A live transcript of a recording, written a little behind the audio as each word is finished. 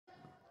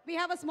we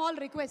have a small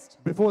request.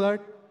 Before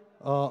that,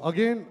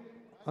 again,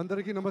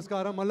 Andariki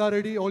Namaskara, Malla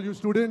Reddy, all you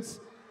students.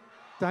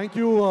 Thank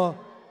you.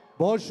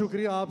 बहुत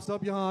शुक्रिया आप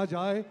सब यहाँ आज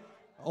आए.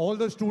 All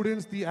the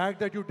students, the act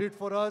that you did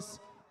for us,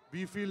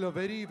 we feel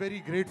very, very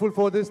grateful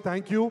for this.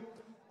 Thank you.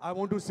 I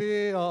want to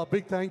say a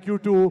big thank you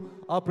to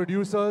our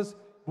producers,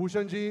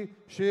 Bhushan ji,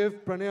 Shiv,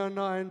 Pranay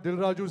Anna and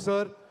Dilraju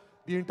sir.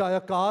 The entire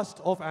cast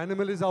of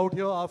Animal is out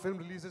here. Our film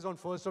releases on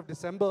 1st of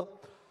December.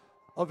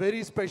 A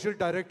very special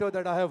director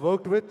that I have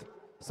worked with,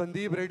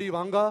 SANDEEP, REDDY,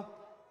 VANGA.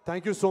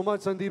 Thank you so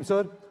much, SANDEEP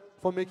sir,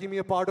 for making me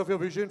a part of your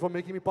vision, for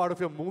making me part of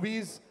your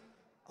movies.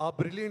 Our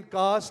brilliant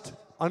cast,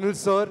 Anil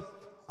sir.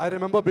 I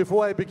remember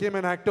before I became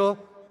an actor,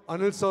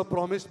 Anil sir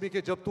promised me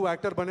कि जब तू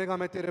actor बनेगा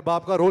मैं तेरे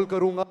बाप का role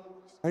करूँगा.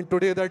 And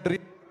today that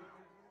dream.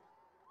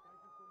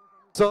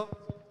 Sir,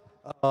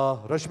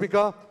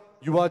 Rashmika,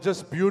 you are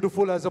just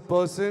beautiful as a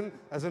person,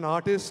 as an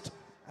artist,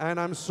 and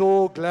I'm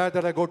so glad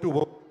that I got to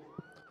work.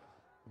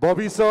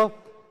 Bobby sir,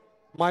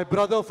 my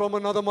brother from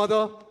another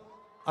mother,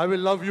 I will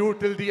love you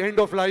till the end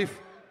of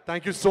life.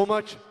 Thank you so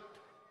much.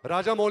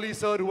 Rajamouli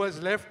sir, who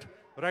has left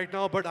right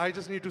now, but I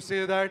just need to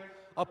say that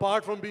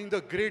apart from being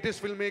the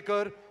greatest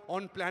filmmaker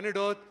on planet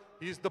Earth,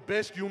 he is the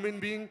best human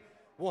being.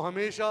 वो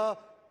हमेशा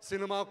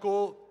cinema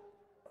को,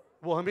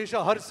 वो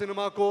हमेशा हर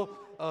cinema को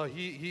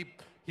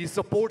he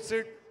supports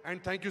it.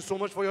 And thank you so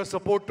much for your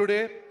support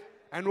today.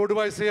 And what do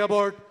I say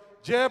about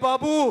Jai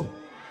Babu?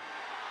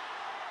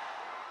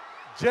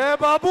 Jai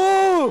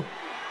Babu!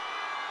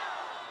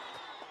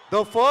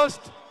 The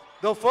first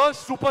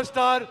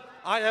superstar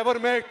I ever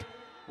met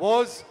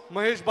was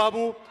Mahesh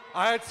Babu.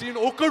 I had seen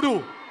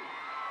Okudu,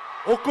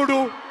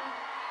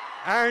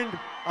 and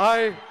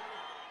I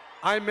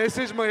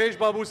messaged Mahesh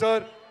Babu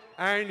sir,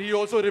 and he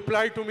also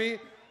replied to me.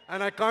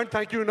 And I can't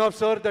thank you enough,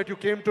 sir, that you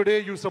came today.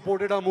 You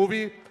supported our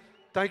movie.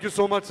 Thank you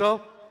so much, sir.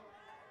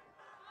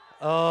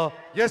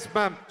 Yes,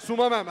 ma'am.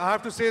 Suma, ma'am, I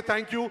have to say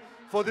thank you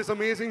for this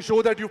amazing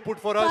show that you put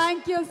for us.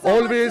 Thank you so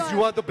Always, much, sir.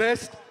 you are the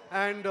best.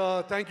 And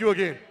thank you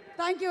again.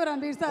 Thank you,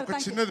 Ranbir sir. ఒక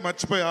Thank you. చిన్నది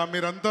మర్చిపోయా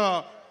మీరంతా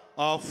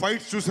ఆ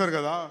fights చూసారు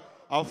కదా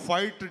ఆ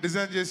fight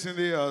design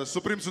చేసింది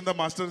supreme Sundar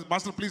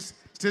master please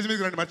stage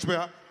మీదకి రండి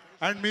మర్చిపోయా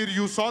అండ్ మీరు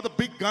you saw the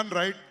big gun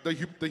right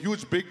the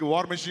huge big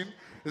war machine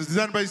is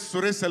design by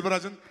Suresh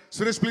Selvarajan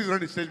Suresh please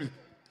రండి స్టేజ్ మీద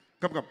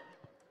come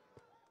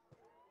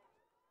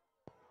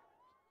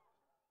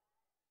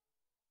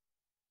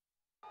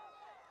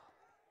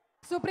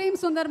Supreme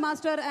Sundar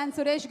Master and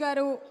Suresh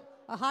Garu,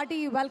 a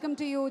hearty welcome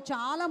to you.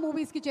 Chala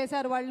movies ki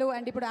chesaru vallu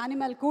and ipudu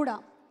Animal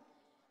kuda.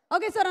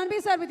 Okay, sir,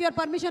 Ranbir sir, with your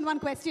permission, one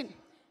question.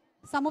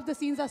 Some of the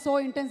scenes are so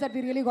intense that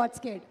we really got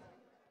scared.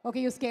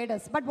 Okay, you scared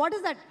us. But what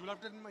is that? You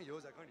left it in my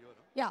ears, I can't hear.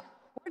 Yeah.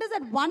 What is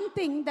that one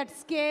thing that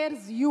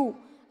scares you?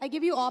 I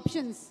give you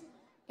options.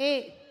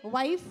 A,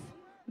 wife.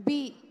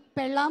 B,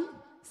 pellam.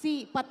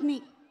 C,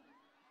 patni.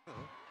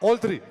 All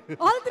three.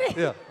 All three?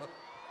 Yeah.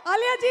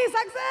 Alia ji,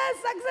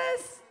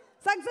 success.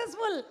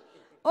 Successful.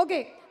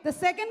 Okay, the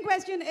second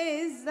question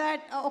is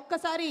that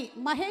okkasari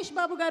Mahesh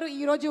Babu garu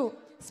ee roju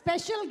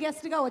special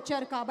guest ga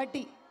vacharu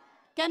kabatti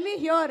can we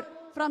hear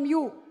from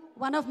you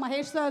one of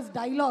Mahesh sir's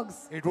dialogues?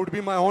 It would be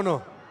my honor.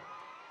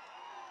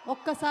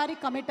 Okkasari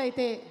commit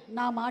aithe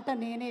na maata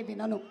nene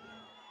vinanu.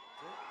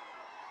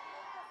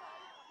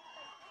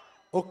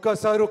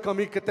 Okkasaru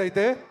commit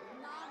aithe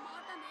Na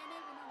maata nene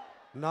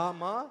vinanu. na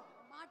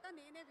Maata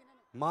nene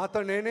vinanu.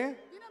 maata nene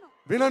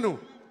vinanu.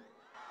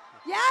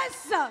 Yes,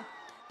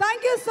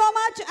 thank you so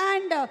much.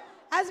 And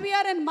as we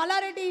are in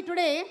Malaredi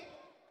today,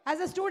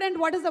 as a student,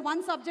 what is the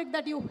one subject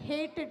that you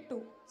hated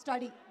to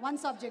study? One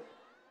subject.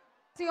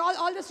 See,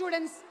 all the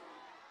students.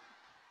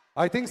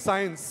 I think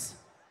science.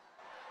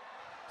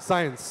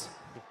 Science.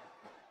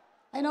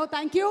 I know,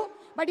 thank you.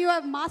 But you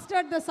have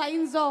mastered the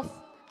science of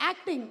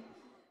acting.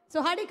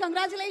 So, hearty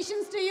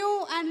congratulations to you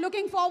and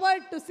looking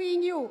forward to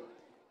seeing you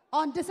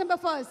on December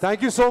 1st.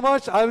 Thank you so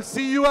much. I will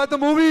see you at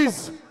the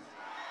movies.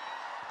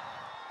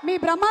 Me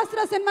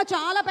Brahmastra cinema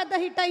చాలా పెద్ద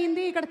hit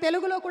అయింది ఇక్కడ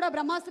తెలుగులో కూడా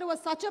బ్రహ్మాస్త్ర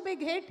was such a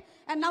big hit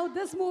and now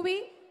this movie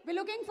we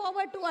looking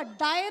forward to a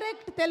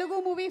direct Telugu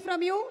movie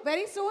from you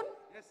very soon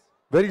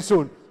Very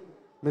soon.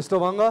 Mr.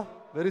 Vanga,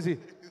 where is he?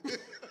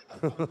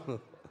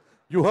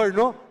 You heard,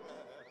 no?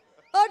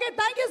 Okay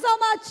thank you so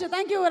much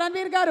thank you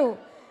Ranveer గారు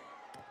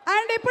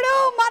and ఇప్పుడు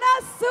మన